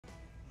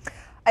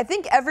I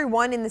think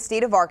everyone in the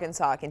state of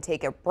Arkansas can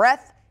take a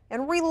breath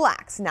and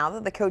relax now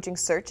that the coaching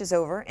search is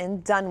over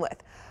and done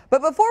with.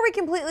 But before we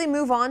completely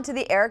move on to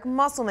the Eric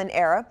Musselman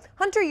era,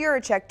 Hunter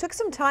Yurachek took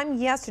some time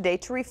yesterday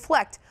to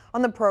reflect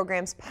on the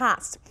program's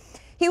past.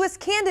 He was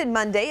candid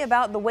Monday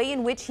about the way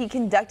in which he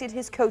conducted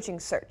his coaching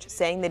search,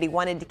 saying that he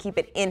wanted to keep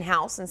it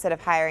in-house instead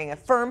of hiring a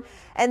firm,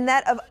 and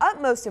that of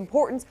utmost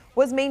importance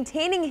was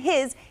maintaining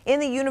his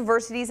and the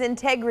university's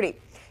integrity.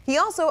 He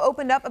also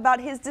opened up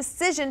about his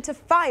decision to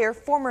fire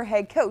former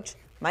head coach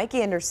Mike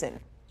Anderson.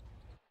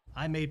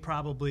 I made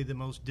probably the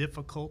most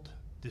difficult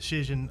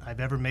decision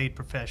I've ever made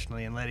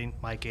professionally in letting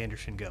Mike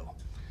Anderson go.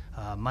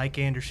 Mike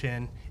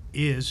Anderson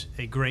is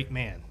a great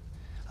man.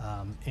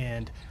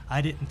 And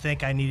I didn't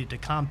think I needed to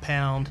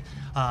compound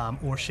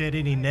or shed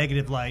any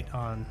negative light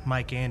on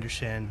Mike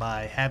Anderson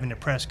by having a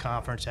press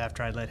conference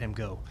after I let him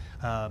go.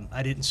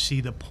 I didn't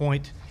see the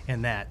point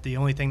in that. The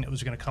only thing that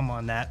was going to come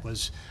on that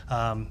was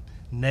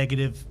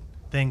negative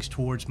things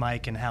towards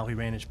Mike and how he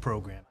ran his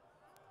program.